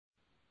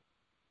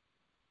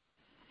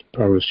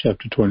Proverbs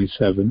chapter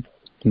 27,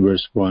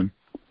 verse 1.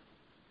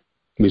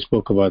 We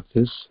spoke about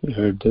this, we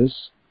heard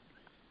this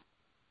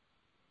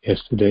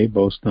yesterday.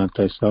 Boast not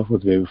thyself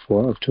of the day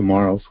before, of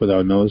tomorrow, for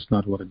thou knowest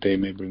not what a day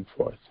may bring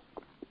forth.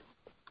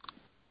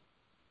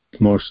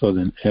 More so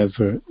than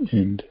ever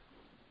in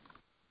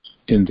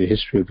the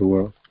history of the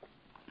world.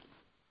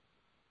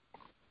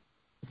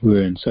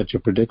 We're in such a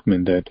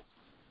predicament that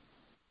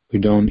we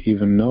don't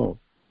even know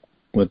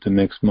what the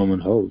next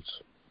moment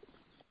holds.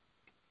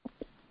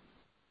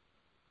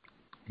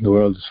 The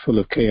world is full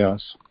of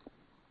chaos.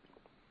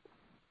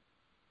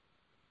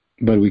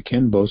 But we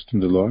can boast in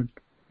the Lord.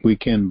 We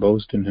can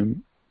boast in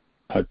Him.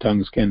 Our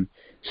tongues can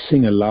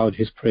sing aloud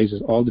His praises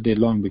all the day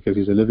long because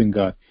He's a living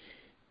God.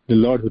 The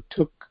Lord who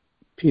took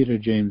Peter,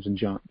 James, and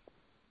John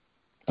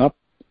up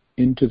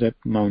into that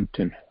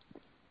mountain.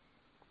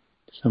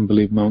 Some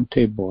believe Mount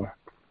Tabor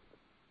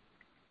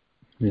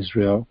in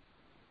Israel.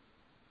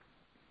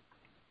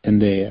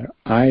 And their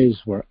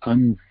eyes were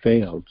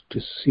unveiled to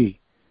see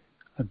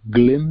a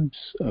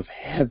glimpse of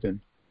heaven,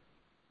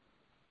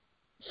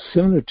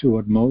 similar to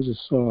what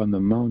Moses saw on the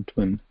mount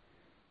when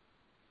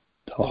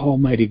the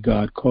Almighty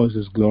God caused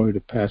His glory to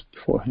pass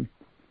before him.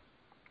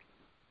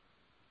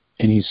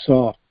 And he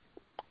saw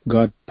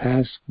God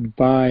pass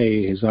by,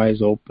 his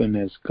eyes open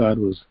as God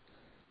was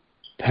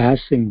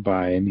passing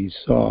by, and he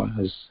saw,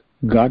 as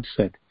God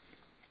said,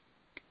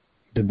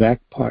 the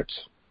back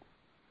parts,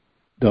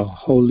 the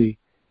holy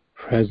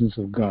presence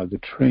of God, the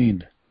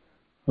train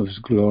of His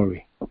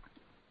glory,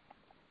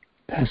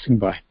 passing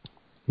by.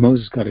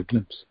 Moses got a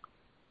glimpse.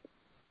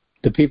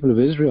 The people of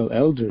Israel,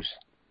 elders,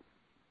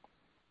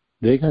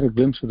 they got a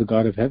glimpse of the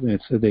God of heaven.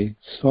 It said they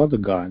saw the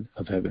God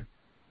of heaven.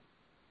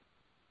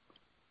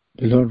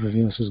 The Lord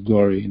reveals His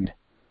glory, and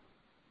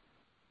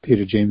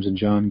Peter, James, and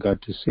John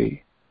got to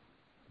see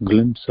a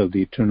glimpse of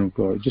the eternal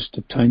glory, just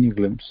a tiny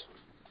glimpse.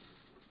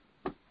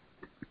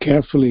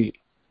 Carefully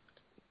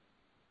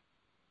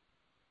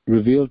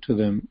revealed to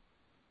them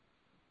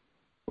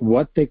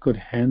what they could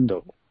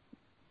handle.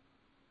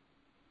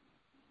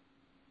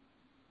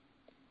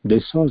 They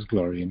saw His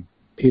glory, and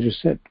Peter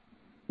said,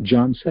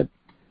 John said,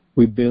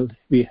 we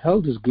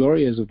beheld His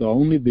glory as of the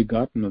only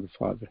begotten of the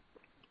Father.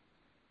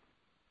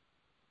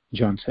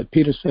 John said.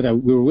 Peter said,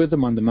 we were with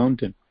Him on the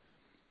mountain.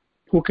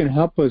 Who can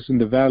help us in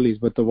the valleys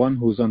but the one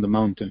who's on the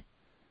mountain?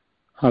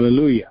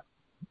 Hallelujah.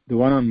 The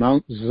one on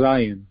Mount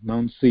Zion,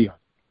 Mount Zion.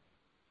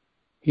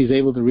 He's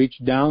able to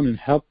reach down and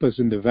help us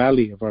in the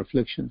valley of our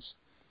afflictions.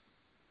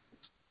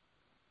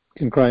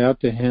 Can cry out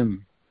to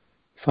Him,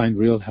 find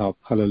real help.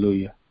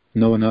 Hallelujah.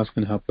 No one else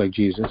can help like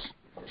Jesus.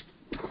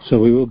 So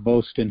we will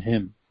boast in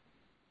Him,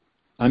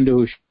 under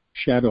whose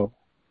shadow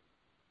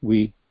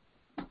we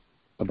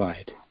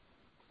abide.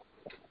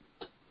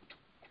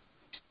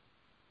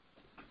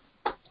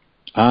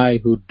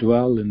 I who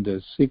dwell in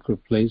the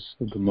secret place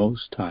of the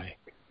Most High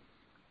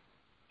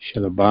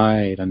shall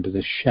abide under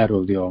the shadow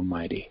of the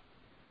Almighty.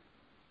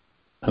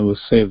 I will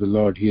say of the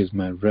Lord, He is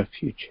my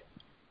refuge.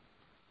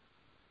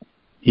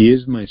 He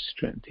is my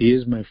strength. He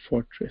is my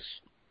fortress.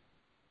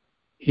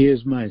 He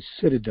is my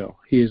citadel.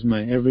 He is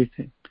my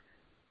everything.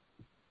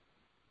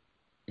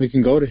 We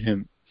can go to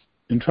Him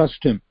and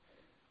trust Him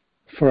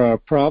for our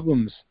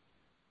problems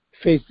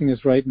facing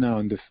us right now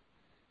in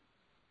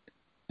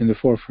the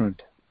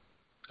forefront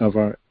of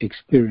our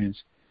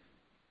experience.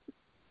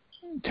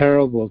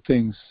 Terrible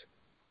things,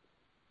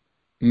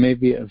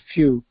 maybe a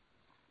few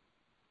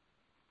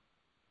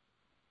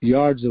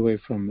yards away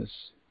from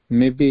us,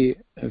 maybe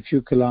a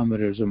few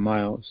kilometers or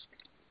miles.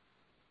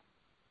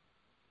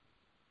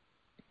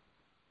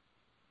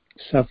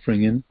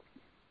 Suffering, in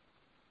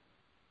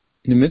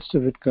the midst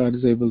of it, God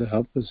is able to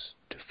help us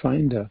to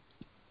find a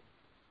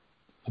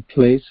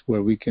place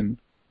where we can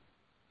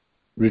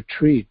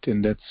retreat,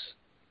 and that's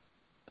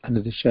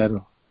under the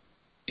shadow,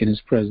 in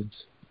His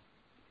presence.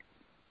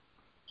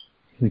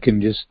 We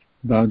can just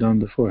bow down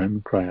before Him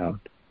and cry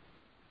out.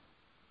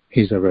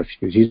 He's our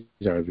refuge.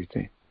 He's our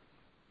everything.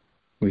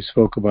 We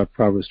spoke about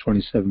Proverbs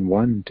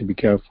 27:1, to be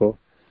careful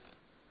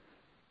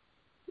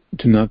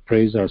to not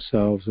praise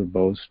ourselves or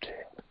boast.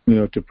 We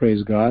ought to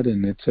praise God,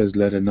 and it says,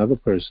 let another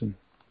person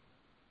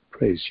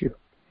praise you,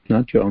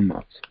 not your own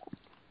mouth.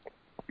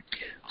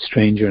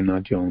 Stranger,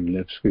 not your own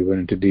lips. We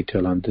went into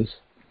detail on this.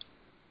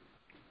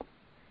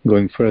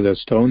 Going further,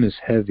 stone is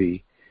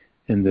heavy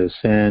and the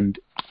sand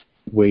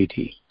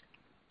weighty.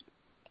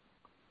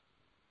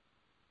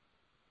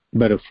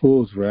 But a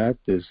fool's wrath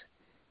is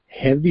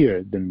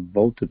heavier than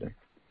both of them.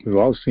 We've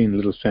all seen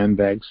little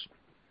sandbags.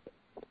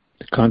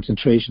 The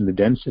concentration, the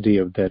density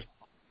of that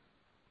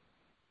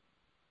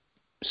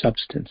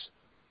substance,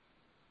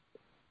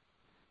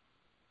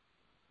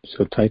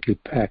 so tightly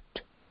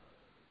packed,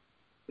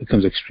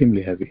 becomes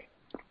extremely heavy.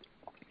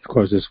 Of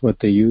course, it's what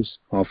they use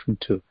often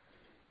to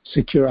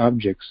secure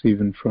objects,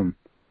 even from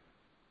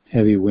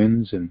heavy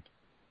winds and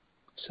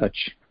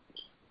such.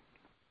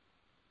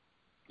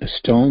 A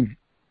stone,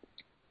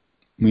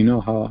 we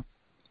know how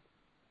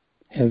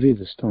heavy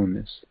the stone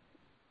is.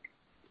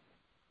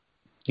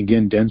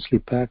 Again, densely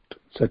packed,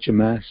 such a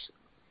mass.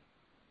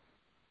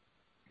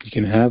 You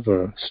can have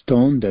a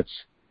stone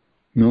that's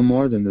no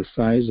more than the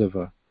size of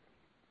a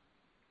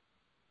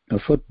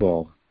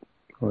football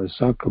or a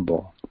soccer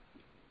ball,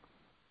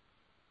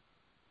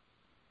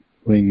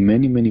 weighing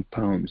many, many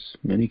pounds,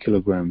 many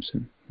kilograms,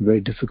 and very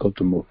difficult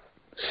to move,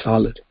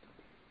 solid.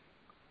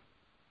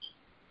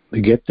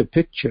 We get the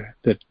picture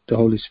that the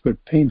Holy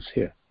Spirit paints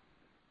here.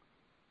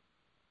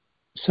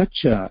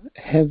 Such a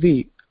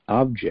heavy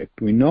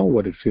object, we know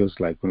what it feels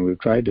like when we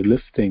try to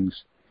lift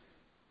things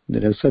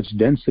that have such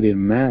density and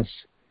mass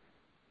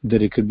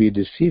that it could be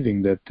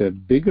deceiving that the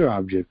bigger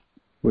object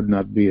would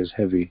not be as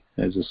heavy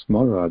as a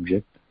smaller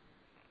object.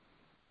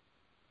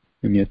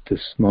 And yet the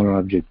smaller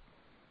object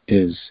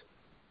is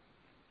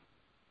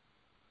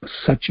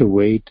such a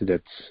weight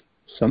that's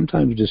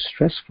sometimes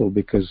distressful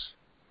because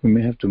we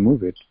may have to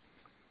move it.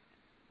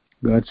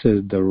 God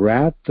says the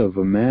wrath of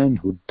a man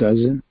who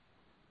doesn't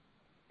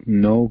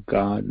know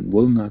God and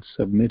will not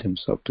submit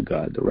himself to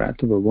God, the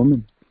wrath of a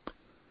woman,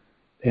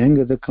 the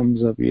anger that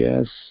comes up,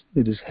 yes,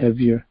 it is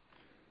heavier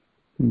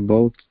than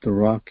both the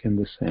rock and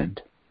the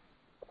sand,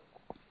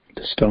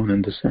 the stone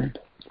and the sand.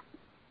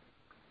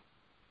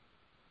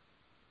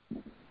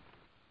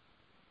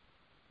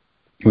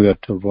 We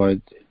ought to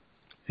avoid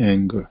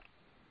anger.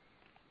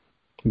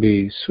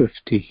 Be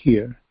swift to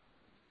hear.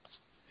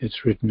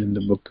 It's written in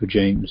the book of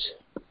James.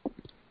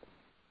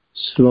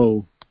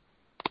 Slow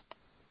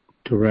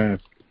to wrath,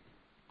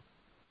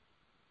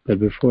 but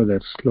before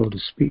that, slow to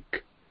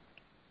speak.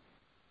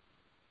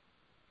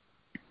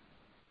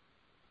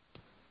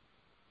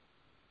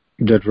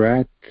 That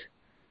wrath,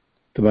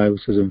 the Bible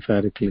says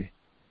emphatically,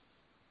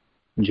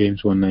 in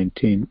James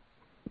 1:19,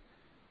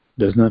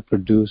 does not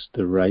produce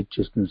the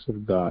righteousness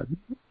of God.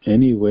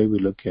 Any way we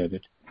look at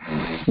it,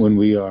 when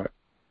we are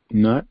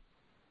not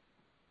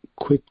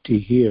quick to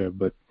hear,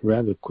 but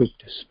rather quick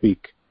to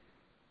speak,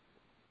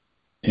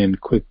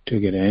 and quick to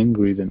get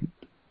angry, then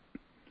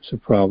it's a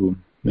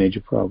problem,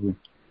 major problem.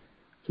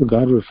 So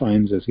God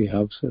refines us, He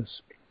helps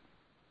us.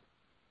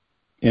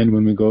 And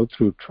when we go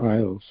through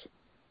trials,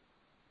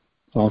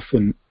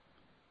 often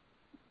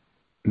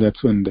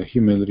that's when the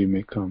humility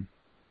may come.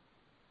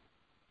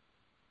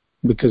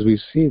 Because we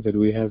see that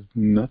we have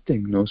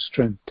nothing, no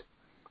strength.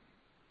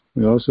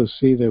 We also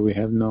see that we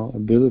have no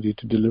ability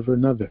to deliver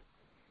another.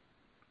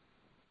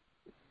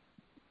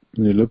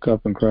 When you look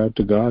up and cry out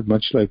to God,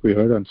 much like we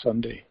heard on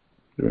Sunday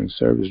during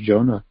service,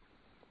 Jonah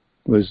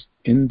was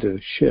in the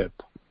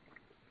ship.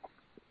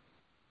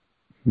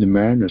 The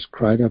mariners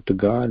cried out to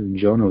God, and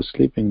Jonah was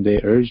sleeping.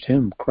 They urged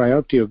him, cry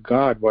out to your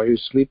God while you're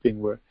sleeping.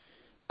 We're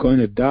going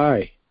to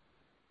die.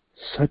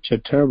 Such a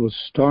terrible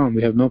storm.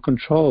 We have no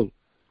control.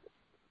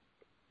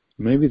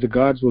 Maybe the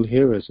gods will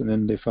hear us. And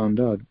then they found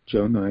out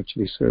Jonah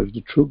actually serves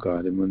the true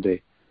God. And when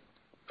they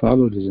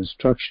followed his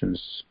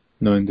instructions,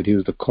 knowing that he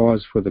was the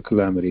cause for the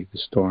calamity, the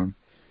storm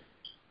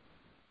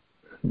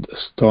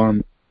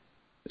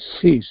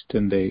ceased,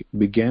 and they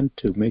began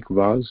to make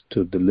vows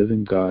to the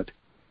living God.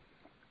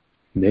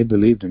 They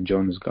believed in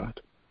Jonah's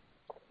God.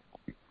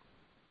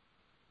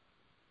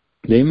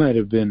 They might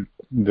have been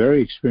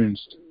very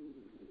experienced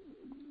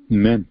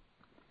men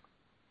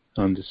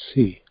on the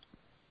sea.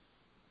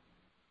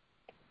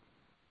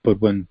 But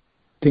when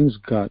things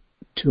got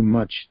too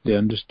much, they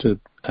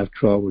understood,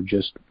 after all, we're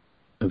just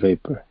a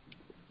vapor.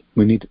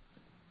 We need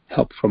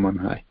help from on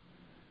high.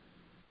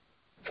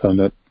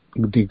 Found out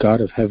the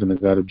God of heaven, the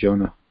God of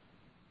Jonah,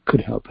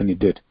 could help, and He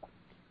did.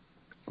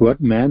 What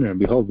manner,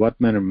 behold, what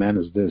manner of man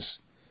is this?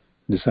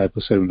 The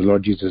disciples said, when the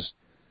Lord Jesus,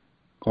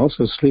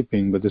 also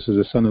sleeping, but this is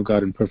the Son of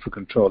God in perfect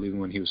control, even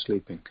when He was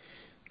sleeping.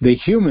 The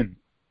human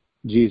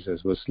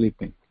Jesus was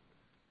sleeping.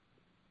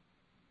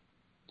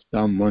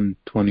 Psalm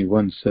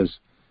 121 says,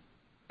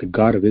 the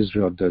God of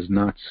Israel does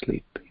not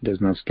sleep. He does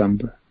not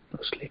slumber, no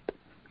sleep.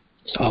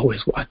 He's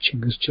always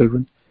watching His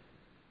children.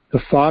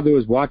 The Father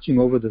was watching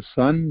over the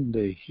Son,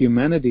 the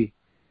humanity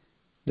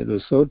that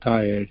was so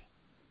tired.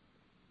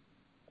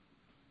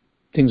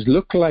 Things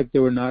looked like they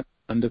were not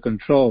under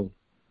control.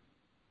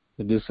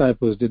 The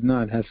disciples did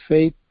not have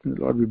faith.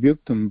 The Lord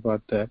rebuked them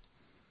about that.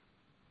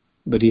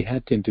 But He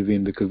had to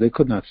intervene because they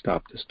could not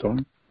stop the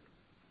storm.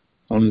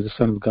 Only the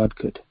Son of God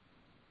could.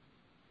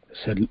 They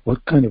said,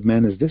 what kind of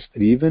man is this?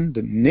 That even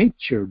the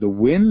nature, the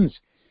winds,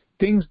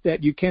 things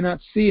that you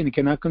cannot see and you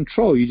cannot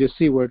control, you just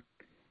see where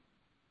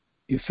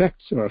it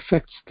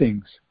affects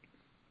things.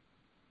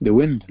 The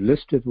wind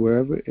listeth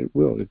wherever it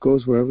will. It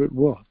goes wherever it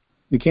will.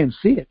 You can't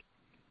see it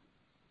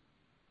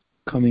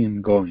coming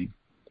and going.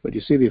 But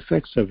you see the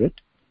effects of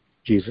it,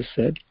 Jesus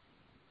said.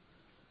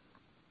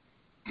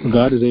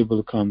 God is able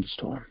to calm the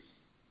storm.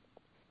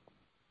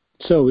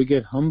 So we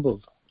get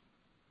humbled.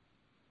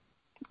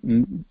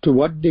 To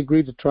what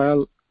degree the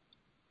trial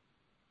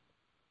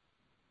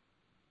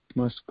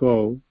must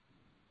go,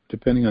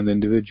 depending on the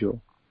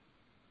individual,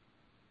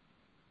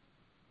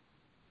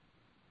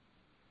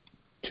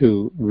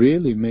 to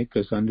really make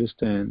us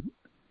understand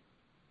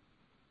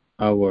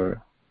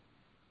our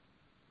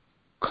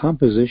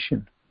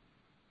composition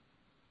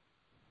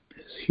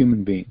as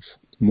human beings,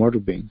 mortal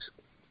beings,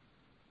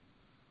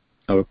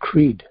 our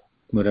creed,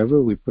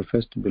 whatever we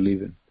profess to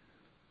believe in.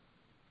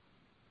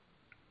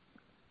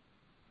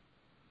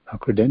 our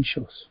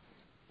credentials,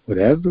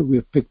 whatever we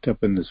have picked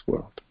up in this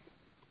world,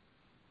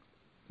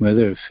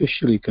 whether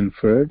officially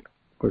conferred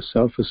or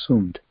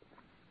self-assumed,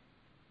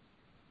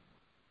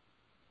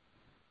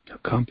 our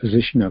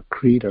composition, our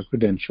creed, our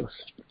credentials,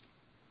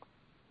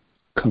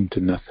 come to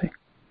nothing.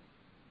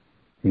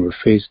 And we're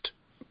faced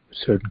with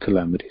certain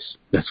calamities.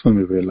 That's when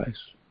we realize,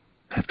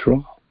 after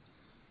all,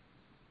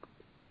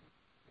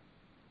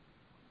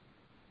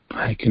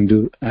 I can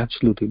do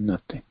absolutely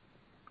nothing.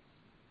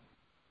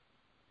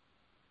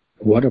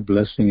 What a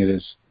blessing it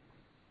is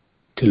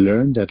to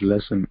learn that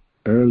lesson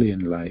early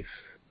in life,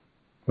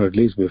 or at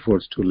least before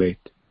it's too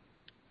late.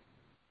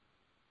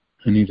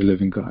 I need a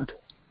living God.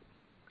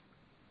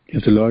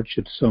 If the Lord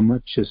should so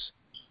much as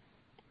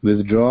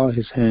withdraw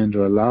his hand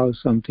or allow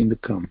something to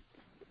come,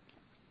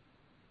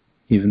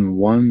 even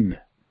one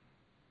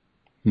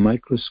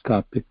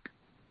microscopic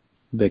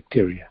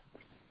bacteria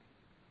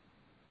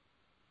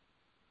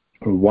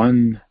or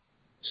one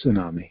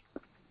tsunami,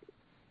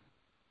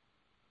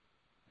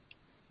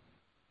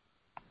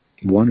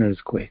 one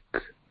earthquake,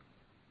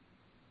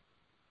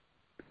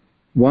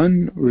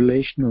 one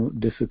relational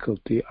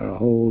difficulty, our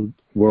whole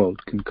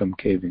world can come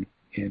caving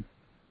in.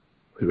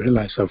 We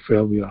realize how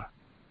frail we are.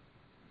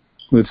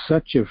 With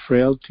such a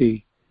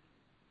frailty,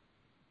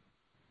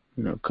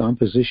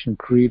 composition,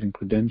 creed, and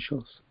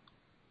credentials,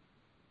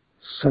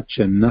 such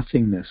a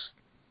nothingness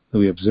that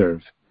we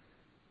observe,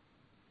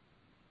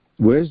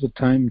 where's the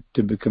time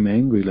to become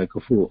angry like a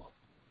fool?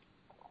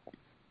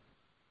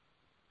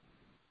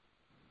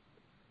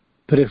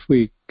 But if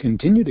we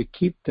continue to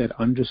keep that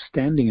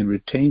understanding and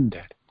retain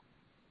that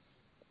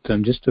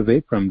I'm just a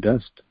vapor, I'm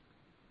dust,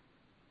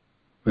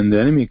 when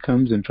the enemy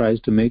comes and tries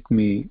to make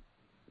me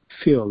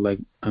feel like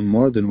I'm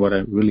more than what I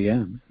really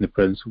am in the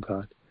presence of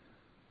God,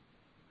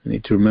 I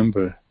need to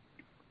remember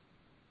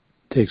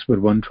it takes but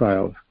one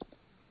trial,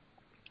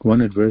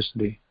 one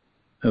adversity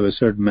of a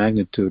certain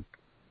magnitude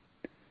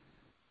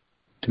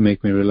to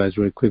make me realize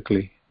very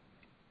quickly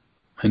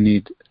I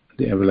need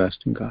the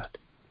everlasting God.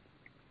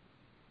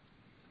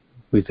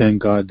 We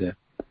thank God that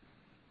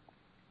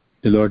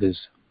the Lord has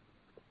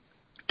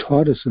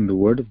taught us in the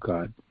Word of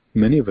God,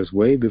 many of us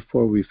way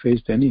before we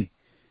faced any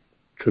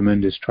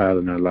tremendous trial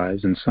in our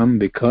lives, and some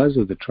because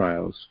of the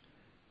trials,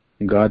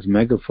 God's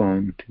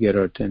megaphone to get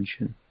our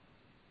attention.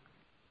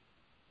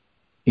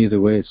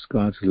 Either way, it's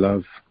God's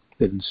love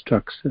that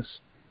instructs us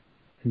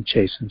and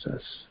chastens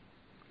us.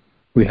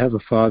 We have a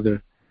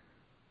Father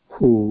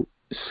who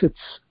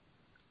sits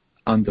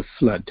on the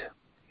flood.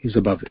 He's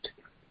above it.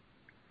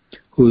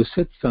 Who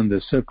sits on the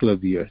circle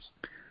of the earth.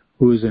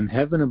 Who is in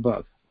heaven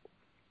above.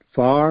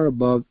 Far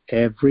above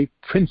every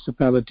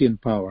principality and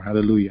power.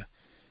 Hallelujah.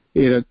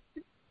 It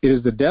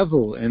is the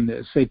devil and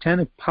the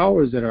satanic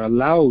powers that are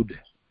allowed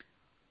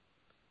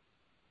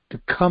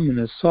to come and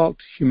assault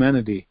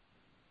humanity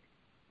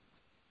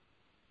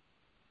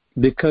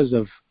because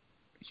of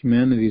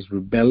humanity's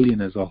rebellion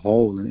as a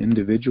whole, and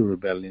individual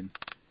rebellion.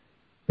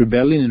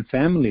 Rebellion in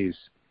families.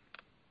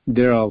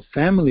 There are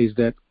families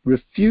that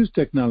refuse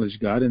to acknowledge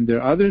God, and there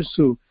are others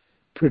who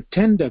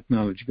pretend to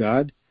acknowledge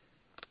God.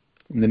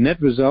 And the net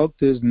result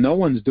is no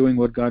one's doing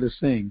what God is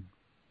saying.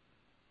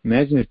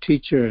 Imagine a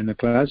teacher in a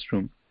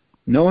classroom.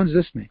 No one's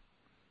listening.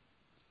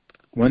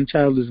 One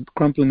child is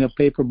crumpling up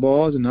paper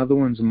balls, another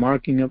one's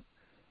marking up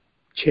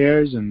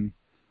chairs and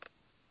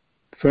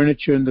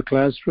furniture in the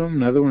classroom,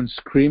 another one's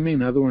screaming,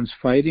 another one's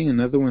fighting,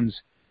 another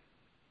one's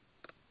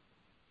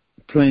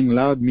playing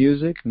loud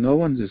music. No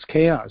one's, is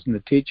chaos, and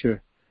the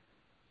teacher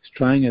is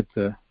trying at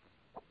the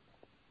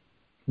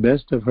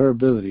best of her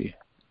ability,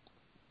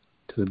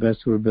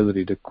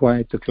 to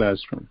quiet the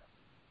classroom.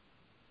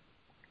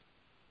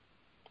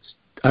 It's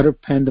utter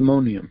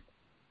pandemonium.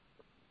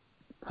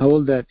 How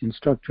will that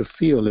instructor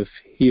feel if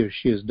he or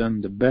she has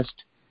done the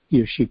best he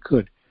or she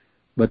could,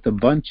 but the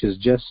bunch is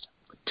just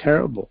a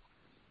terrible,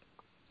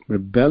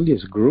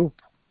 rebellious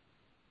group?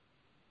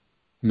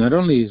 Not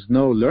only is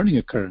no learning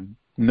occurring,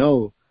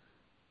 no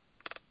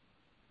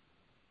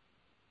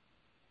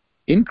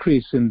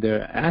increase in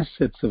their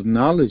assets of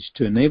knowledge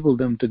to enable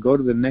them to go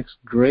to the next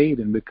grade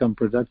and become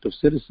productive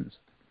citizens.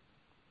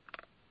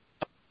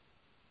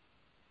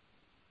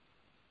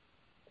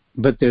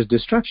 But there's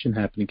destruction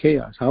happening,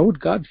 chaos. How would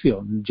God feel?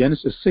 In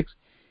Genesis 6,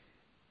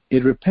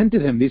 it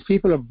repented him. These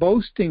people are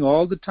boasting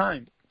all the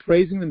time,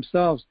 praising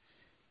themselves,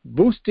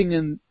 boosting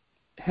and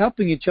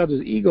helping each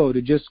other's ego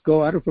to just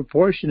go out of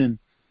proportion, and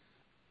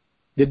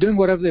they're doing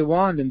whatever they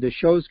want, and the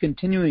show's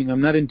continuing.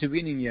 I'm not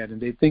intervening yet,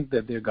 and they think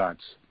that they're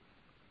gods.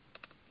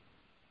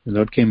 The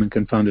Lord came and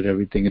confounded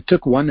everything. It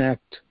took one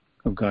act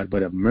of God,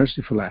 but a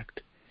merciful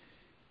act.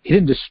 He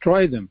didn't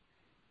destroy them.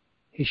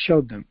 He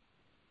showed them,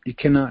 you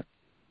cannot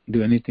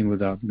do anything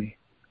without me.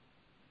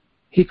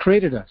 He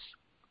created us.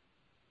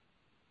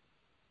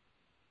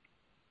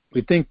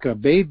 We think a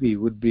baby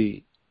would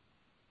be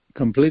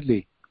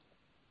completely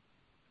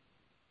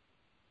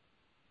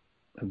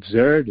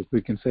absurd, if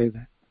we can say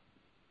that.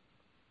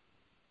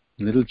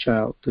 A little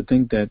child, to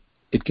think that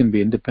it can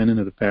be independent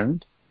of the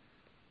parent.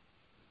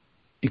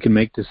 It can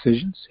make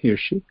decisions, he or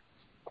she.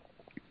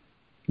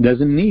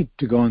 doesn't need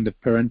to go on the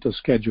parental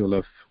schedule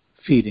of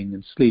feeding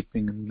and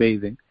sleeping and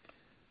bathing.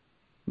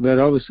 But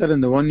all of a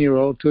sudden, the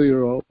 1-year-old,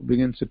 2-year-old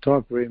begins to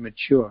talk very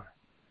mature,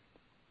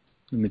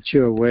 in a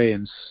mature way,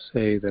 and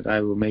say that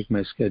I will make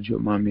my schedule,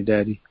 Mommy,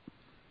 Daddy.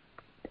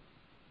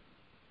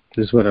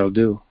 This is what I'll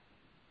do.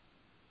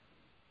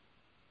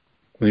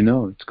 We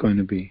know it's going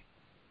to be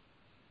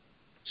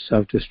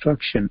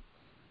self-destruction.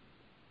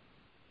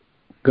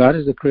 God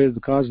is the creator of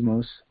the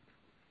cosmos.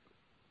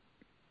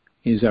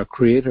 He's our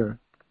creator,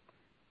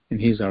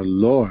 and He's our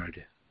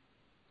Lord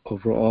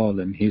over all,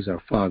 and He's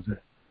our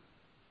Father.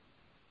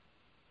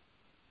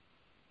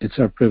 It's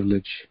our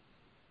privilege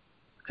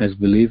as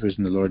believers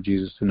in the Lord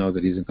Jesus to know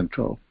that He's in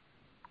control.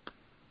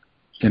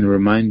 And a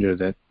reminder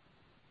that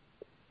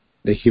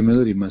the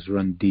humility must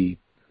run deep.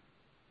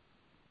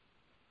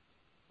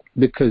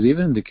 Because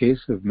even in the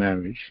case of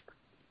marriage,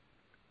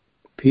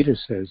 Peter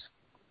says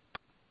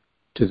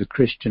to the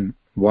Christian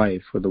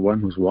wife, or the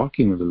one who's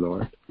walking with the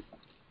Lord,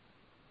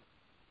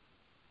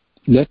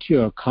 let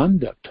your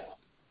conduct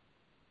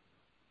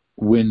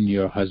win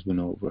your husband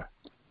over.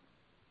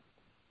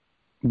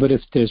 But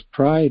if there's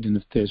pride and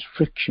if there's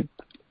friction,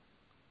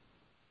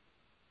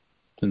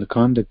 then the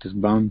conduct is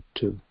bound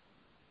to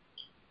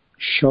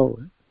show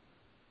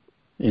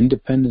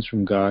independence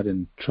from God,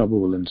 and trouble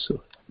will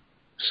ensue.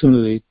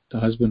 Similarly, the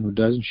husband who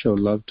doesn't show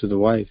love to the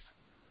wife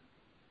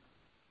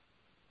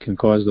can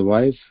cause the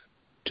wife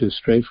to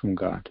stray from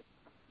God.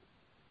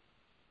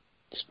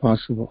 It's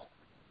possible.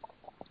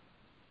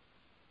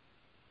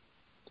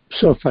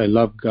 So if I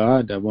love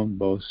God, I won't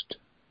boast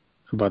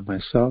about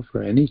myself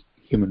or any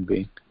human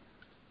being.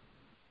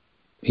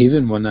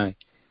 Even when I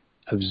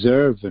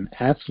observe an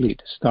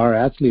athlete, a star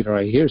athlete, or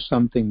I hear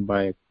something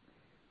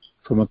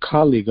from a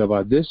colleague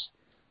about this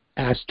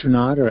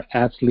astronaut or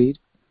athlete,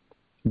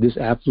 this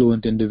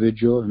affluent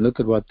individual, and look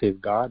at what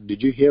they've got.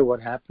 Did you hear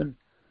what happened?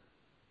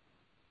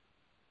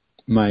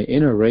 My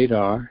inner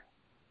radar,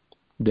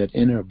 that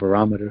inner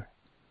barometer,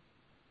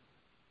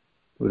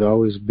 would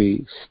always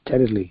be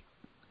steadily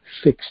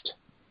fixed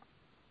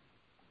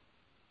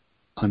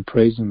on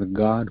praising the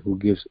God who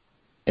gives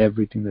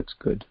everything that's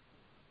good.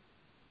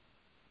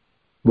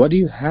 What do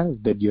you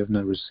have that you have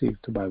not received,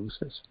 the Bible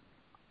says?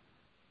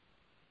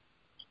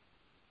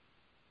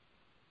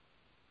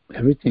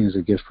 Everything is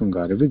a gift from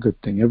God. Every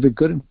good thing, every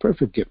good and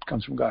perfect gift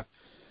comes from God.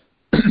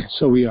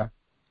 So we are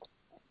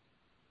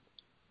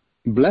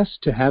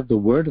blessed to have the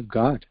Word of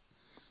God,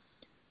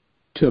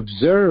 to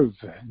observe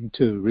and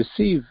to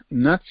receive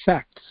not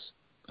facts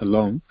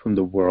alone from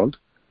the world,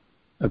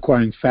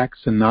 acquiring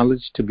facts and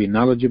knowledge to be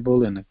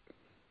knowledgeable and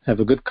have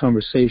a good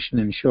conversation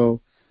and show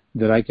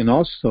that I can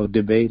also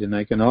debate and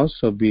I can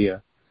also be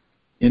an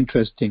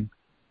interesting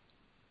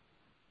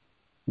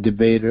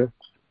debater.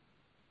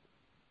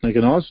 I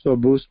can also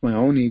boost my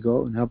own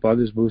ego and help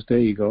others boost their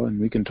ego,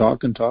 and we can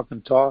talk and talk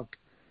and talk.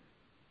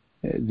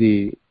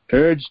 The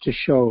urge to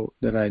show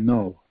that I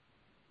know,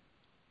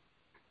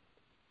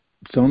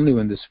 it's only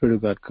when the Spirit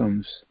of God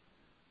comes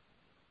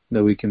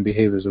that we can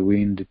behave as a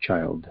weaned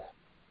child.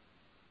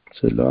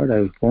 So, Lord,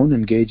 I won't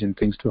engage in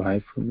things too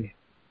high for me.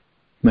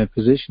 My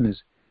position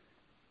is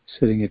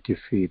sitting at your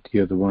feet.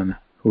 You're the one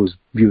whose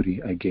beauty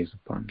I gaze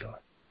upon, Lord.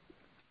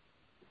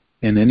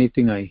 And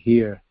anything I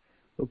hear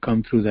will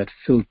come through that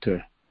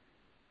filter.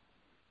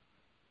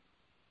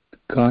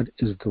 God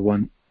is the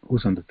one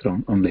who's on the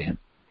throne, only Him,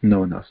 no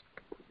one else.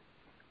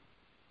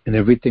 And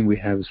everything we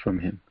have is from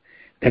Him.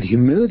 That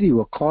humility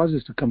will cause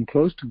us to come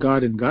close to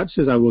God, and God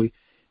says, I will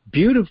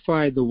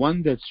beautify the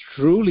one that's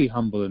truly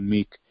humble and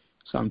meek,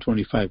 Psalm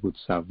 25, with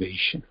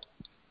salvation.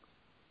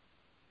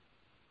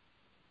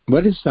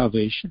 What is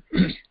salvation?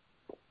 It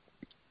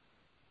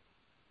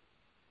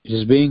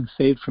is being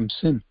saved from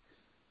sin,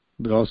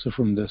 but also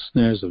from the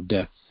snares of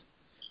death.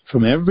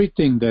 From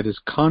everything that is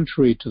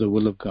contrary to the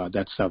will of God,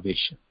 that's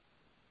salvation.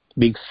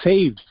 Being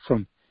saved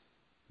from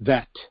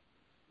that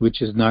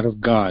which is not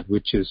of God,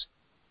 which is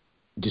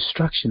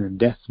destruction and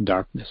death and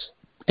darkness.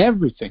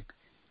 Everything.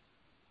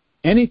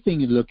 Anything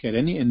you look at,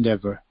 any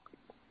endeavor,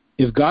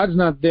 if God's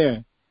not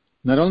there,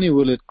 not only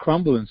will it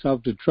crumble and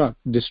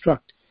self-destruct,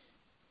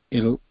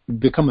 it'll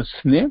become a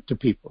snare to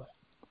people.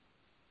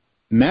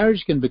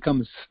 Marriage can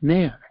become a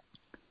snare.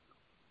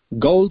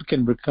 Gold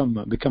can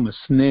become a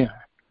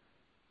snare.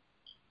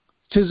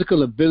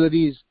 Physical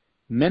abilities,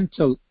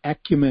 mental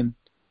acumen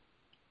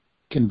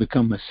can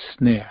become a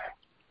snare.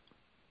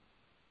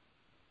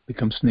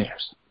 Become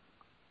snares.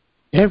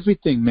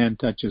 Everything man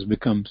touches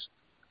becomes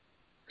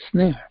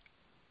snare.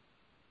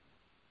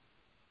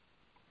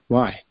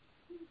 Why?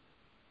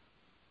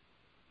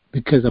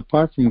 Because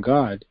apart from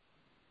God,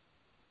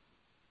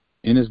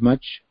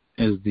 inasmuch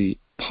as the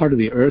part of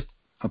the earth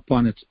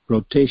upon its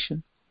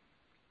rotation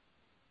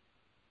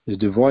is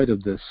devoid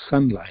of the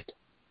sunlight,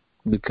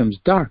 it becomes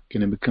dark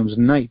and it becomes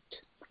night.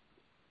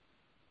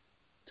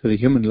 So the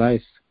human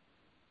life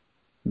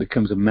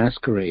becomes a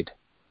masquerade,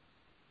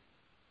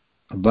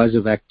 a buzz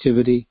of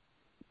activity,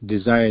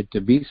 desire to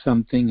be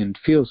something and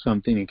feel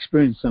something,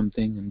 experience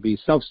something, and be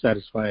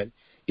self-satisfied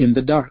in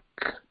the dark.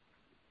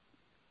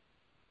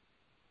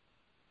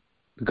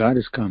 God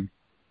has come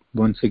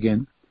once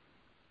again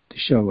to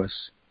show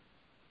us.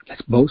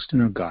 Let's boast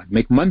in our God.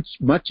 Make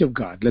much of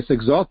God. Let's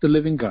exalt the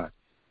living God.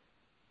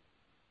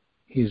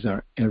 He's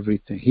our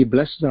everything. He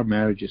blesses our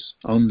marriages.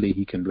 Only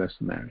He can bless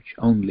the marriage.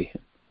 Only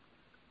Him.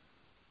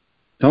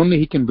 Only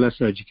He can bless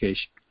our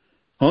education.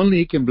 Only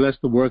He can bless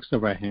the works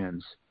of our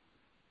hands.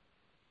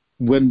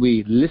 When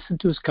we listen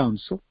to His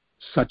counsel,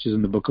 such as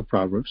in the book of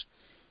Proverbs,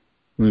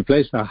 when we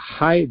place the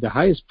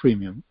highest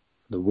premium,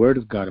 the Word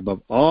of God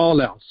above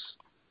all else,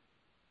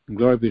 and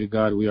glory be to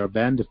God, we are a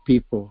band of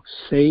people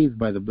saved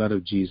by the blood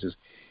of Jesus,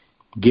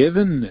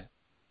 given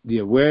the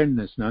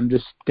awareness and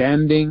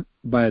understanding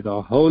by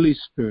the Holy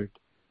Spirit,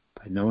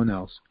 by no one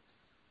else,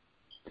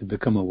 to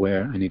become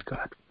aware I need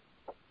God.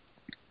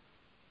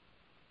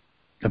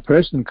 A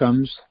person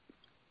comes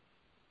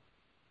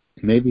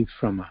maybe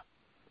from an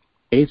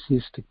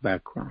atheistic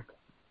background,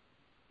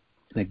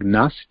 an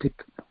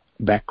agnostic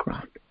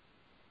background,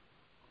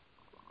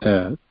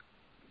 a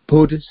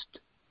Buddhist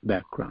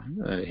background,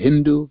 a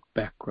Hindu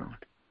background,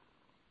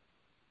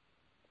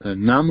 a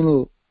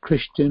nominal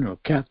Christian or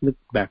Catholic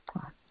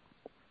background.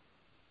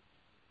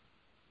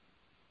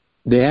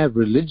 They have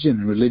religion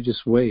and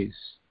religious ways.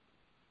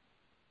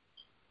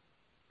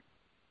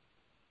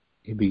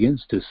 He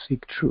begins to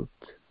seek truth.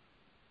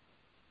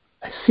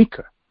 A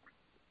seeker.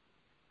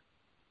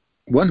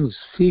 One who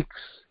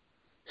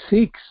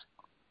seeks.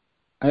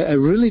 I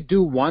really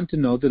do want to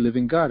know the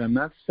living God. I'm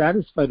not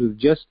satisfied with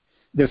just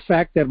the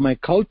fact that my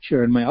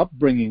culture and my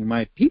upbringing,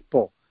 my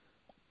people,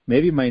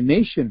 maybe my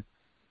nation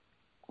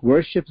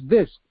worships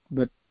this,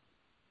 but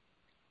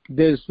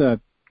there's a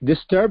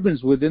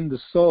disturbance within the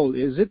soul.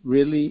 Is it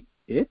really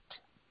it?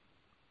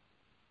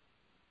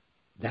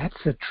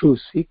 That's a true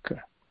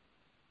seeker.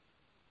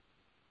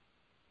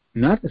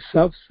 Not a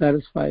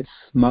self-satisfied,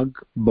 smug,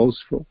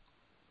 boastful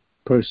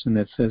person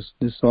that says,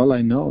 this is all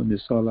I know and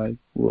this is all I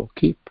will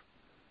keep.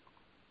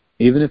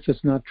 Even if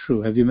it's not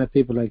true. Have you met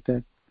people like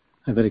that?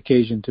 I've had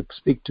occasion to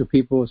speak to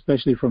people,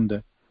 especially from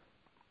the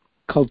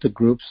cultic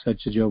groups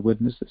such as your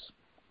witnesses.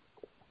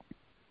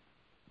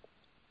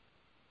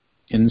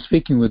 And in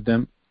speaking with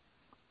them,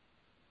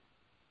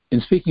 in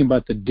speaking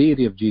about the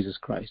deity of Jesus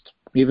Christ,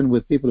 even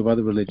with people of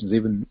other religions,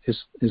 even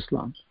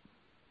Islam,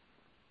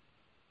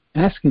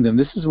 asking them,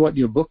 this is what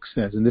your book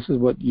says and this is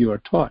what you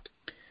are taught.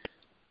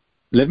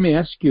 Let me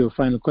ask you a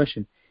final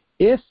question.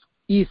 If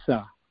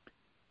Isa,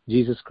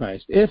 Jesus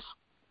Christ, if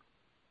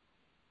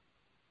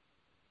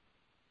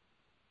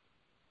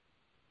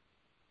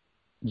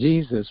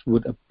Jesus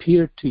would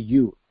appear to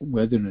you,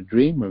 whether in a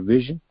dream or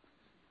vision,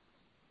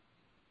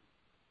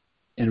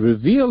 and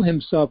reveal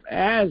Himself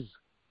as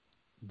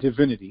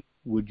divinity,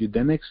 would you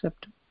then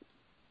accept Him?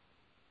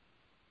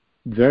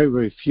 Very,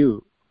 very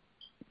few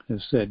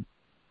have said,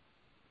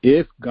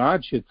 if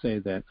God should say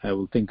that, I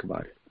will think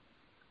about it.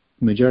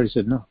 The majority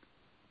said no.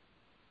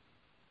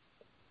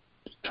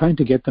 Trying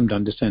to get them to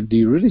understand, do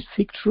you really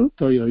seek truth,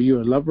 or are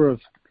you a lover of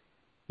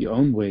your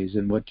own ways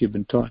and what you've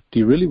been taught? Do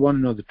you really want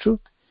to know the truth?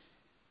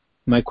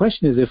 My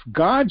question is, if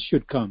God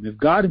should come, if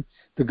God,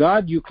 the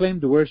God you claim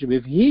to worship,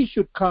 if He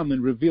should come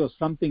and reveal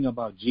something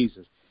about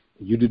Jesus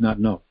that you do not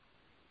know,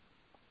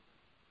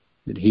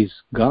 that He's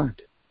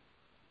God,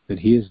 that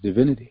He is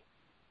divinity,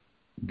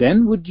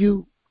 then would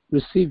you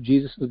receive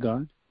Jesus as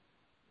God?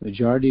 The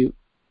majority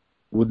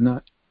would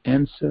not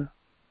answer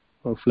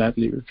or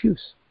flatly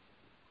refuse.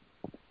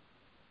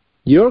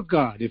 Your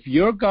God, if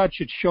your God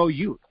should show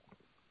you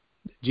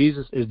that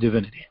Jesus is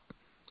divinity,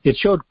 it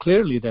showed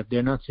clearly that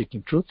they're not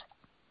seeking truth.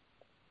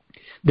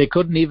 They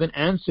couldn't even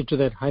answer to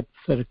that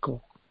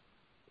hypothetical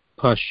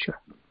posture.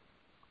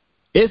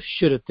 If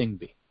should a thing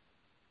be.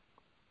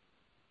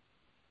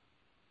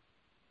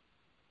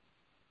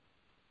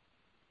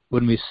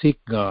 When we seek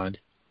God,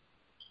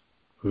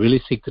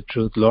 really seek the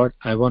truth. Lord,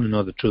 I want to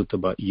know the truth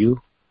about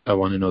you. I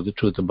want to know the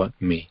truth about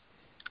me.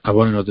 I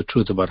want to know the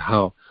truth about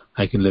how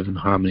I can live in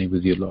harmony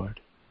with you, Lord.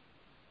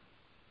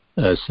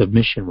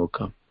 Submission will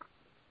come.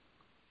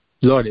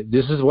 Lord, if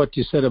this is what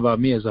you said about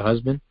me as a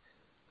husband,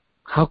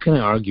 how can I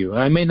argue?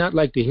 I may not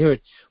like to hear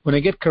it. When I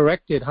get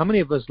corrected, how many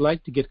of us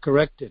like to get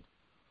corrected?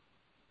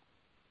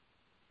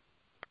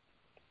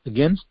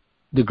 Against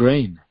the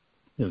grain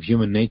of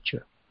human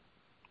nature.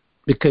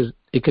 Because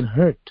it can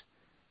hurt.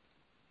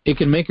 It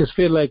can make us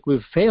feel like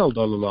we've failed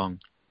all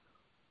along.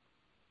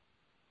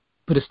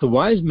 But it's the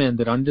wise man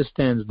that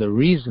understands the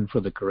reason for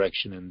the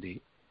correction and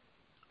the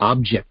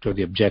object or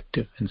the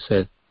objective, and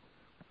says,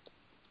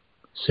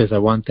 I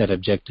want that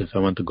objective, I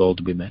want the goal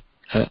to be met.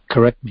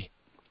 Correct me.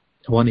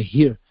 I want to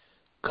hear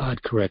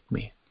God correct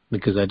me,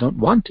 because I don't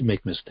want to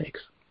make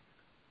mistakes.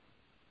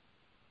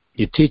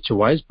 You teach a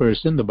wise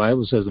person, the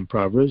Bible says in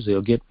Proverbs,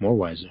 they'll get more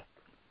wiser.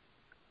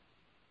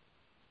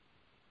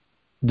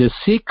 The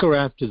seeker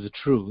after the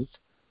truth,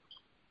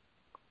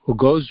 who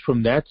goes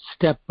from that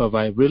step of,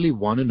 I really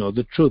want to know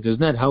the truth. Isn't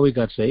that how we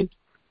got saved?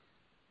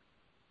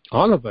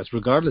 All of us,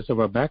 regardless of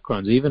our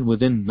backgrounds, even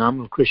within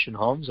nominal Christian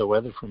homes, or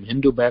whether from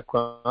Hindu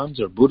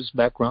backgrounds, or Buddhist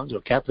backgrounds, or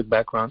Catholic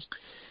backgrounds,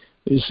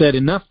 we said,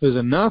 enough is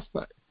enough.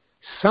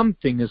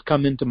 Something has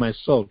come into my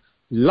soul.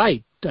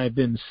 light. I've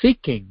been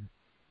seeking.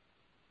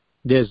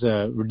 There's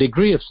a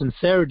degree of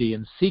sincerity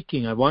in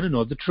seeking. I want to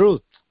know the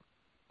truth.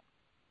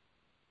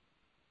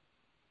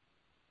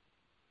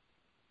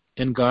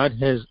 And God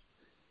has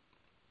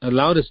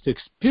allowed us to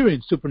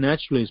experience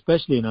supernaturally,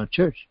 especially in our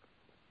church,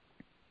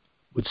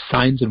 with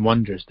signs and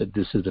wonders, that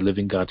this is the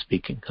living God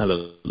speaking.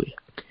 Hallelujah.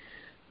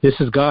 This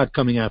is God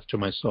coming after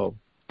my soul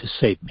to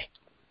save me.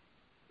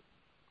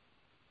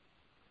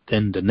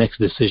 Then the next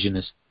decision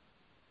is,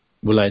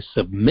 will I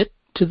submit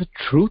to the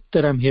truth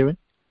that I'm hearing?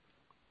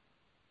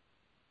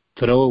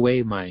 Throw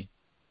away my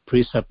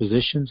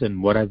presuppositions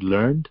and what I've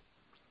learned?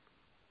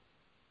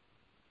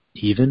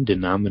 Even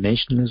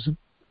denominationalism?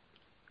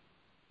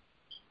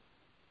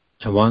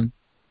 I want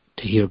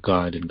to hear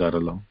God and God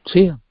alone.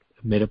 See,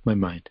 I've made up my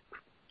mind.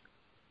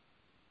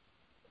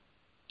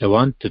 I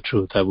want the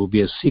truth. I will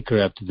be a seeker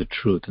after the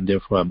truth, and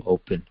therefore I'm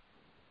open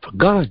for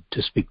God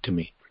to speak to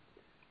me.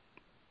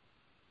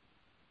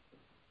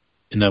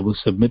 And I will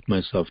submit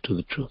myself to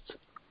the truth.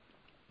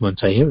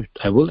 Once I hear it,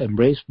 I will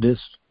embrace this,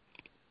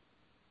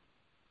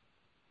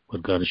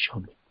 what God has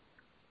shown me.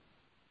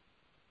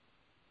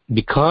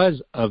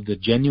 Because of the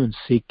genuine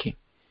seeking,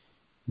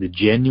 the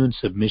genuine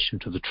submission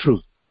to the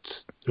truth,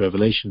 the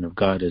revelation of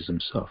God as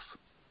Himself,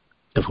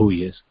 of who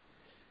He is,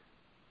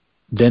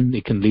 then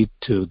it can lead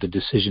to the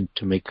decision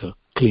to make a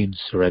clean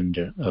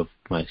surrender of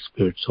my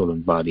spirit, soul,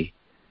 and body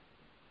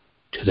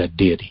to that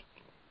deity,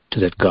 to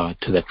that God,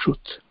 to that truth.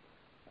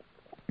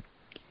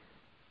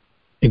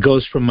 It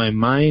goes from my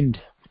mind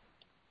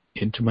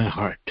into my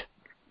heart.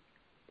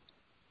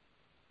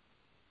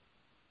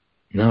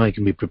 Now I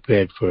can be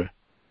prepared for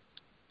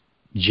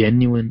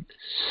genuine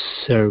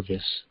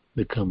service,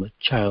 become a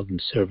child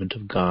and servant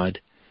of God,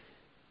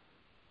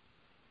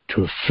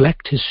 to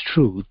reflect His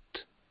truth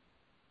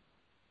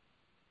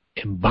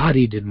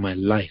embodied in my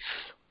life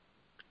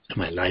and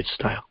my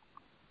lifestyle.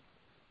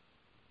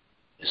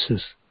 This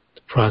is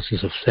the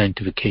process of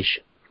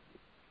sanctification.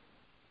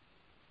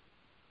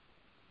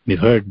 We've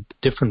heard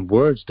different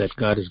words that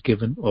God has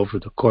given over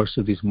the course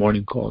of these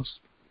morning calls.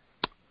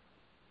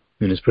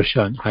 And as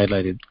Prashant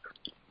highlighted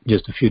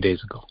just a few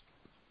days ago,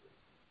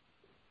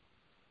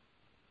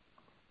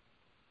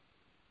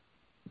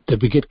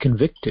 that we get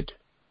convicted,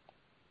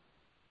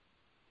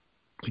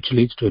 which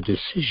leads to a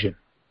decision.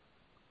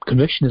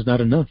 Conviction is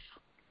not enough.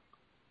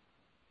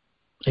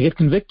 I get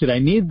convicted. I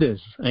need this.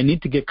 I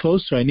need to get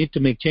closer. I need to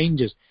make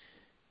changes.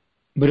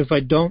 But if I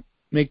don't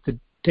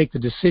take the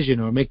decision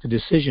or make the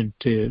decision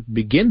to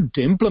begin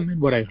to implement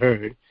what I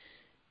heard,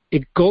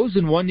 it goes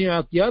in one ear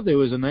out the other. It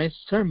was a nice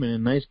sermon, a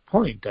nice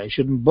point. I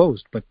shouldn't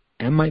boast. But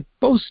am I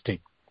boasting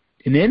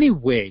in any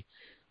way?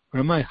 Or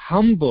am I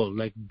humble,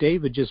 like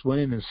David just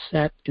went in and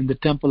sat in the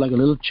temple like a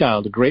little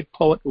child, a great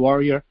poet,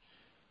 warrior,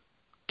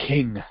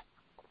 king?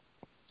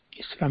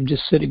 He said, I'm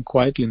just sitting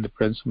quietly in the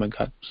presence of my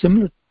God.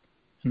 Similar,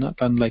 not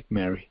unlike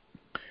Mary,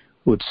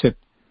 who would sit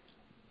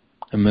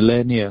a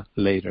millennium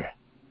later,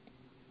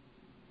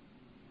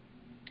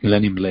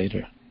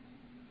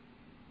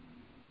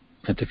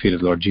 at the feet of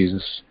the Lord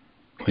Jesus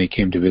when He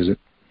came to visit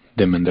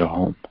them in their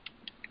home.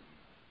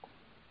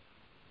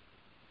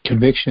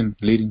 Conviction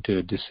leading to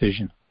a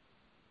decision,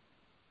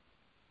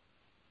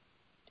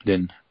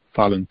 then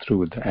following through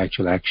with the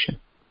actual action.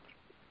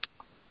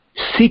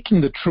 Seeking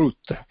the truth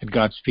at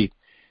God's feet.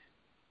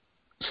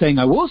 Saying,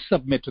 I will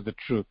submit to the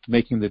truth,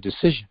 making the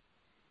decision.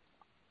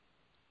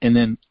 And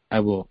then I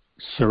will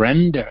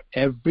surrender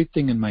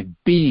everything in my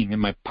being, in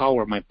my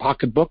power, my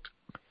pocketbook,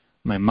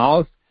 my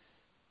mouth,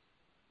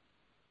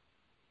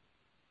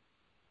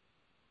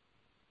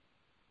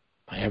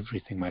 my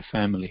everything, my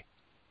family.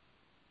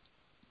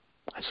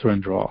 I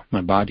surrender all,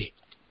 my body.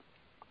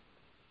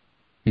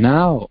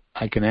 Now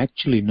I can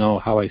actually know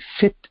how I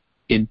fit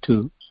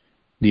into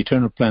the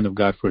eternal plan of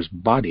God for His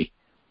body,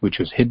 which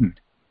was hidden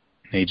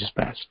in ages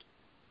past.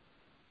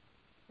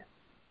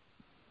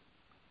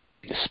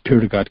 The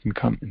Spirit of God can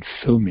come and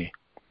fill me.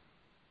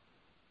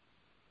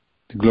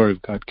 The glory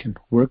of God can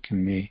work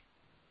in me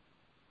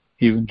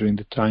even during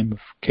the time of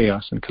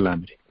chaos and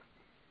calamity.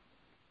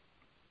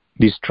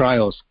 These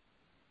trials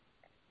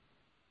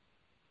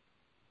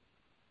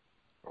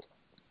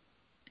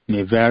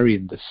may vary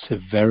in the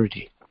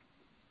severity,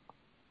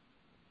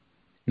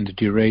 in the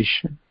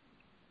duration,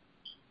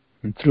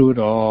 and through it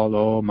all,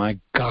 oh my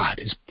God,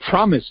 His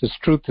promise, His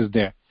truth is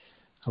there.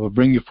 I will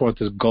bring you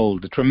forth as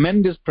gold. The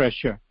tremendous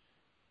pressure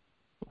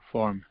will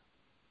form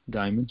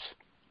diamonds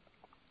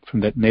from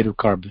that native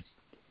carbon.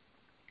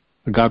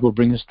 But God will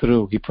bring us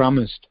through. He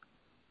promised.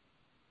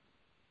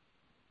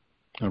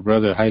 Our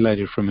brother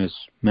highlighted from his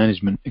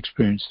management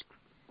experience,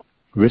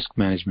 risk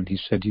management. He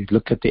said, you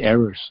look at the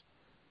errors.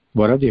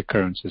 What are the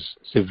occurrences?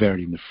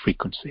 Severity and the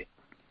frequency.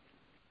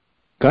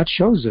 God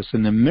shows us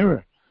in the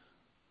mirror.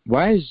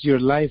 Why is your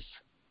life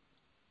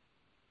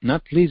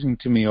not pleasing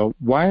to me? Or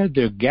why are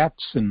there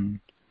gaps and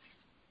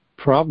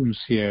problems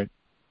here?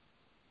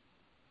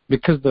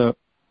 Because the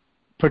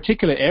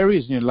particular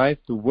areas in your life,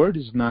 the word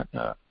is not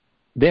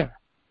there.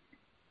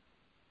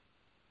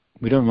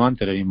 We don't want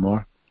that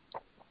anymore.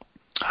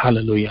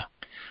 Hallelujah.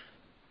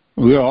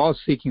 We are all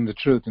seeking the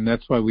truth, and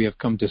that's why we have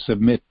come to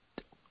submit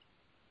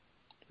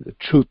the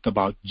truth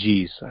about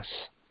Jesus,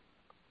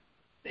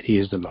 that He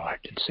is the Lord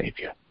and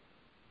Savior.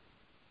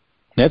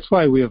 That's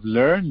why we have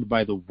learned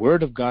by the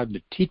Word of God,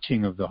 the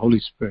teaching of the Holy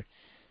Spirit.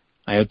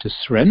 I have to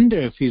surrender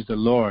if He's the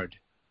Lord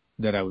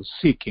that I was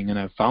seeking, and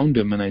I found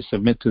Him, and I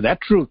submit to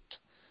that truth.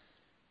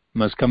 It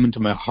must come into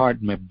my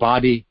heart, my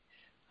body.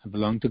 I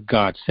belong to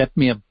God. Set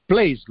me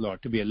ablaze,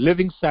 Lord, to be a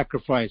living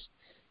sacrifice,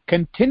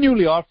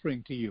 continually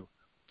offering to You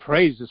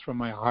praises from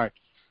my heart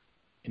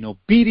in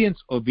obedience,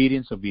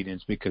 obedience,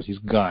 obedience, because He's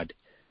God.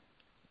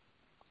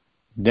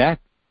 That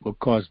will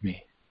cause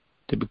me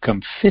to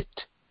become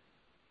fit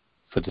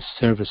for the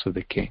service of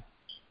the King.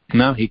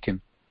 Now He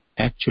can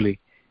actually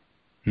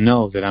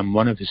know that I'm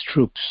one of His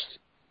troops,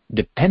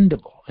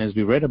 dependable. As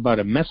we read about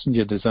a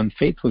messenger that's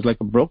unfaithful is like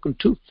a broken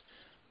tooth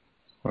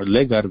or a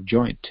leg out of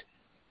joint.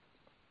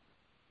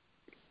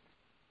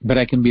 But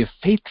I can be a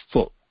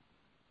faithful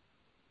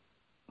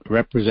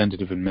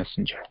representative and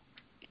messenger.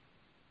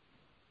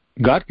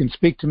 God can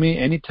speak to me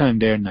anytime,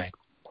 day or night.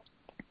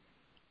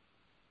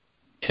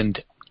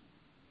 And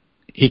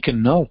He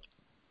can know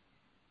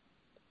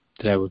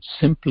that I would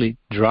simply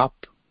drop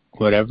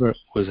whatever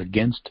was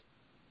against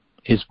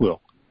His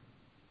will,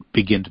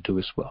 begin to do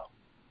His will.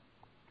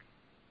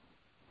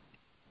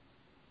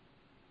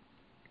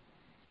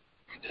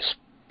 This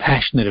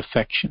passionate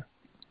affection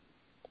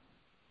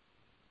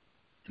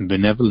and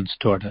benevolence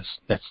toward us,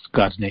 that's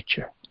God's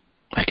nature.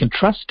 I can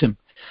trust Him.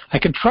 I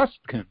can trust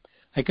Him.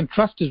 I can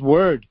trust His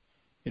Word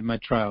in my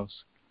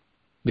trials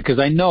because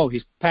I know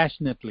He's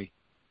passionately,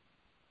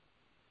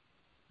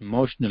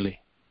 emotionally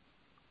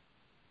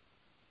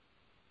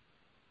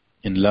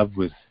in love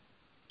with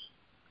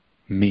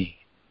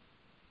me,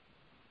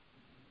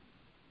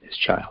 His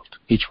child,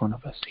 each one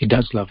of us. He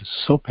does love us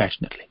so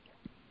passionately,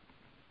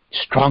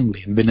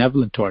 strongly and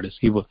benevolent toward us.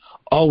 He will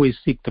always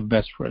seek the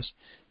best for us.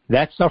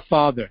 That's our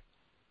Father.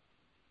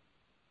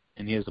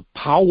 And He has the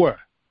power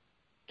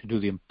to do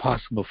the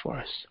impossible for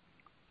us.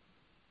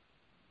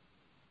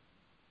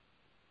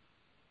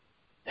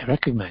 I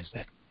recognize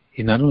that.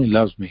 He not only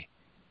loves me,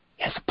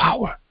 He has the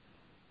power.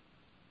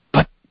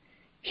 But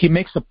He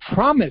makes a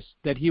promise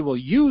that He will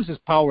use His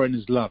power and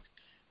His love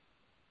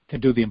to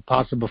do the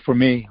impossible for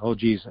me, oh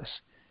Jesus.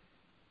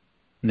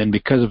 And then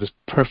because of His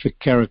perfect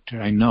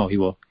character, I know He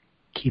will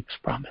keep His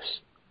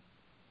promise.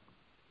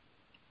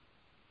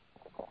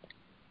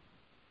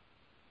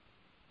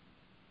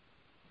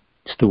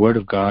 It's the Word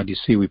of God. You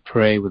see, we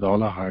pray with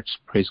all our hearts.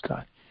 Praise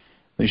God.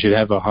 We should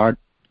have a heart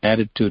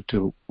attitude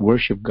to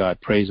worship God,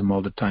 praise Him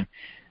all the time.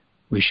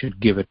 We should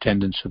give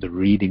attendance to the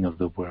reading of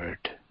the Word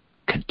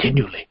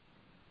continually.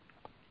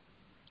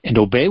 And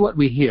obey what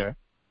we hear.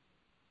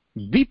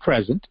 Be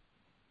present.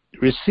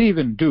 Receive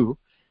and do.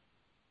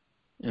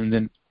 And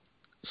then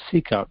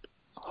seek out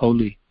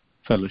holy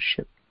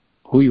fellowship.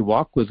 Who you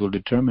walk with will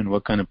determine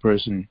what kind of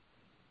person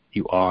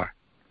you are.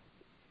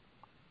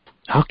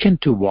 How can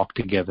two walk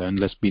together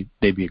unless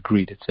they be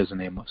agreed, it says in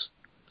Amos.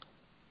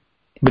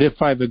 But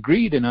if I've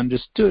agreed and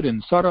understood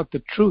and sought out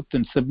the truth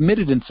and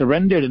submitted and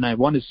surrendered and I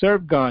want to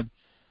serve God,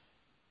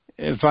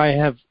 if I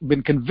have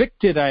been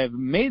convicted, I have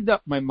made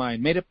up my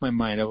mind,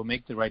 I will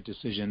make the right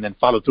decision, then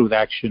follow through with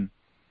action.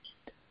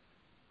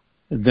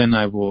 Then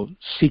I will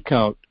seek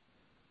out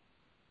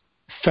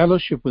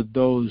fellowship with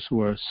those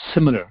who are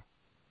similar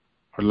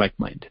or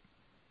like-minded.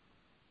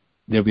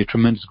 There will be a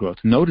tremendous growth.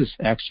 Notice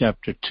Acts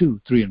chapter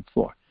 2, 3, and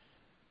 4.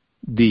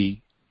 The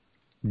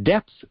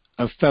depth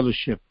of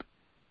fellowship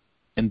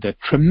and the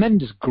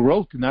tremendous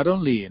growth, not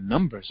only in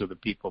numbers of the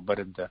people, but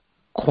in the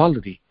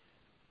quality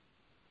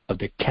of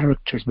the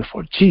characters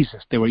before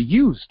Jesus. They were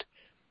used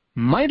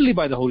mightily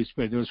by the Holy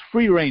Spirit. There was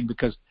free reign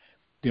because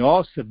they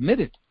all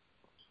submitted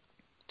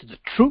to the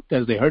truth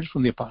as they heard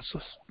from the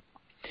apostles.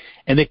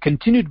 And they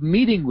continued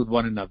meeting with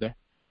one another,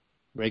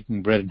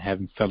 breaking bread and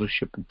having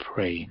fellowship and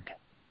praying.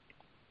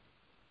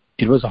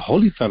 It was a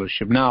holy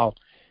fellowship. Now,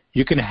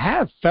 you can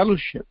have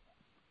fellowship.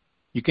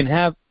 You can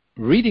have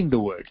reading the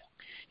Word.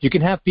 You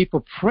can have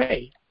people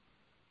pray.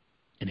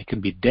 And it can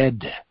be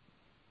dead.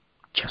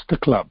 Just a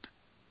club.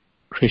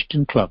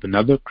 Christian club.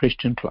 Another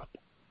Christian club.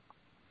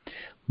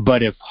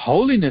 But if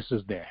holiness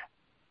is there,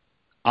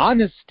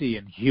 honesty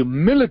and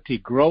humility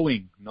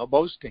growing, no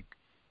boasting,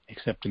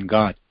 except in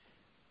God,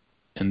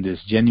 and this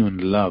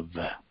genuine love,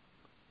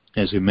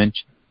 as we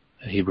mentioned,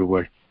 the Hebrew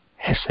word,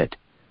 hesed,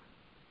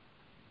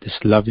 this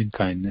loving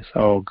kindness.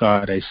 Oh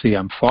God, I see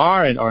I'm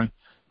far, and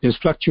there's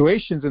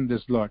fluctuations in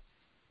this, Lord.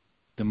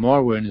 The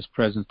more we're in His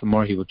presence, the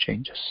more He will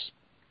change us.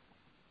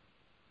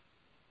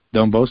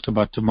 Don't boast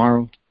about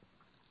tomorrow.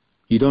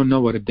 You don't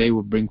know what a day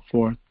will bring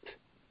forth.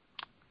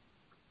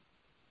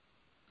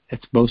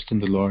 Let's boast in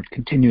the Lord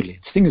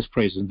continually. Sing His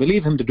praises.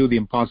 Believe Him to do the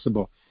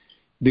impossible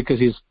because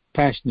He is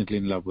passionately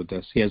in love with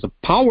us. He has the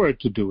power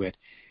to do it.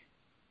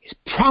 He's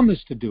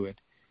promised to do it.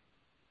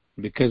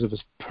 Because of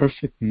His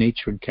perfect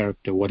nature and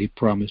character, what He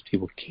promised He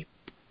will keep.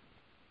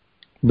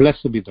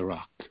 Blessed be the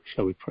rock,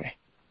 shall we pray.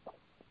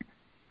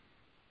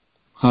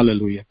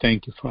 Hallelujah.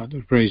 Thank you,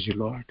 Father. Praise you,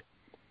 Lord.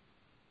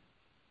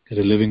 As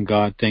a living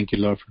God, thank you,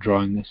 Lord, for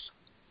drawing us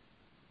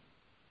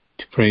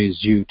to praise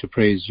you, to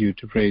praise you,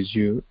 to praise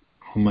you.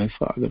 Oh, my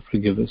Father,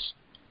 forgive us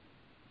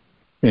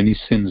for any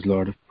sins,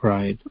 Lord, of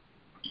pride.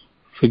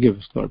 Forgive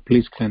us, Lord.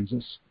 Please cleanse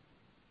us.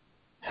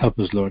 Help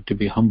us, Lord, to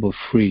be humble,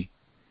 free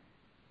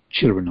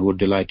children who would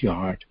delight your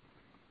heart.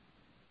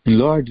 And,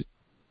 Lord,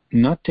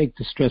 not take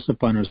the stress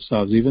upon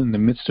ourselves, even in the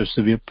midst of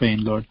severe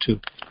pain, Lord,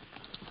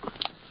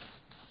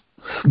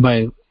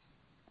 by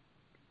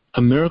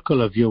a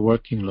miracle of your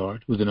working,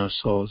 Lord, within our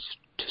souls,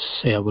 to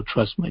say, I will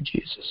trust my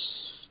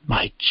Jesus.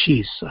 My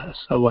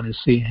Jesus. I want to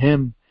see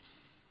him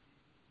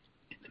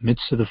in the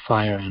midst of the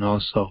fire, and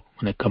also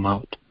when I come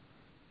out,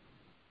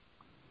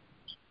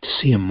 to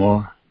see him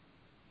more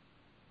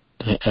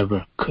than I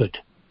ever could.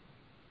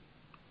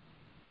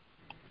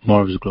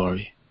 More of his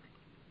glory.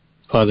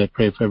 Father, I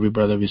pray for every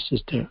brother, every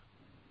sister.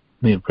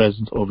 May your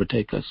presence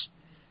overtake us.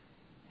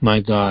 My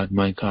God,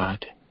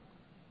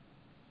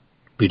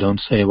 we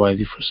don't say, why have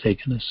you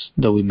forsaken us?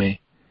 Though we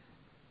may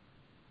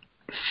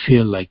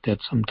feel like that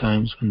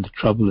sometimes when the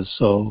trouble is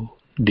so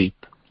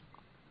deep.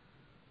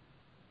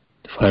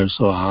 The fire is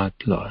so hot,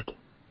 Lord.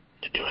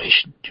 The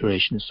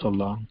duration is so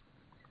long.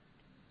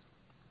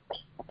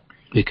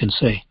 We can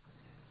say,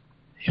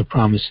 your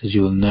promise is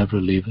you will never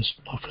leave us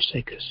nor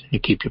forsake us. You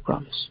keep your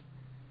promise.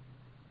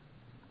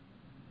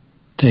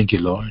 Thank you,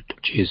 Lord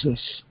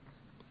Jesus,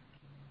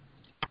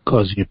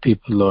 causing your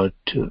people, Lord,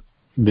 to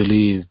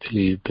believe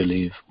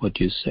what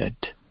you said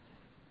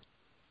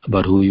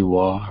about who you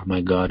are, my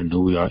God, and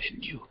who we are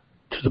in you,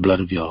 through the blood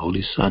of your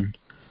Holy Son.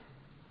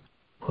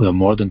 We are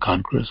more than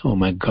conquerors, oh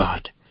my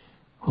God.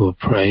 We will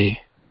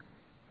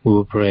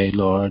pray,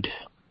 Lord,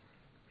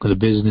 for the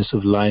business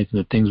of life and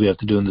the things we have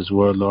to do in this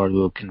world, Lord. We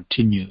will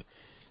continue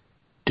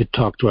to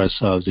talk to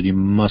ourselves that you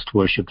must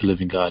worship the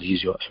living God.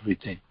 He's your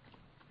everything.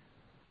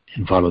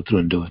 And follow through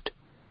and do it.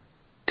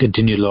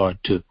 Continue, Lord,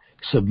 to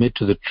submit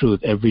to the truth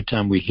every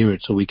time we hear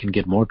it so we can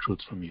get more truth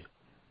from you,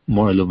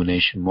 more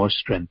illumination, more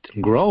strength,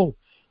 and grow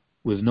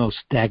with no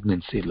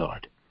stagnancy,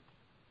 Lord.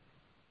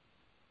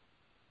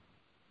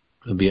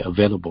 We'll be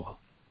available,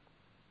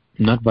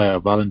 not by our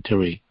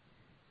voluntary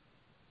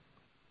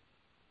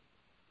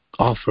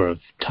offer of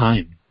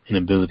time and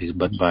abilities,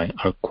 but by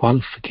our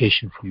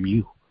qualification from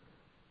you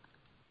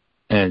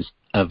as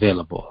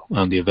available,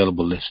 on the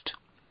available list,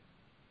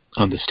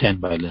 on the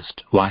standby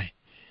list. Why?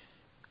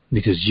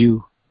 Because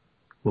you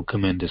will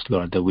commend us,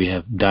 Lord, that we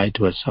have died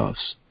to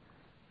ourselves,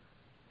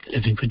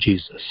 living for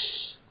Jesus.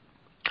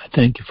 I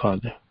thank you,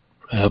 Father,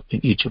 for helping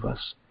each of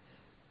us,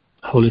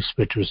 Holy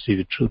Spirit, to receive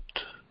the truth,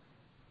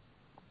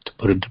 to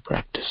put into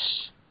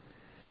practice,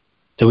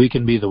 that we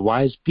can be the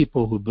wise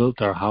people who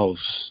built our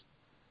house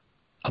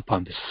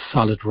upon this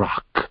solid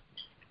rock,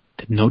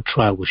 that no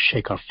trial will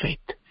shake our faith.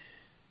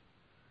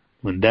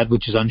 When that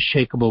which is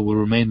unshakable will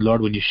remain,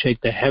 Lord, when you shake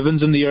the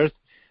heavens and the earth,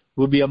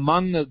 we'll be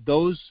among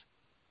those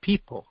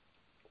people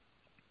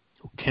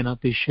who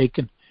cannot be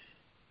shaken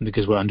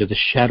because we're under the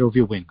shadow of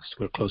your wings.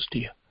 We're close to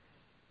you.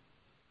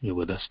 You're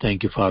with us.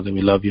 Thank you, Father.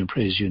 We love you and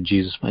praise you in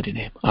Jesus' mighty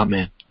name.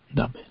 Amen.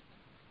 Amen.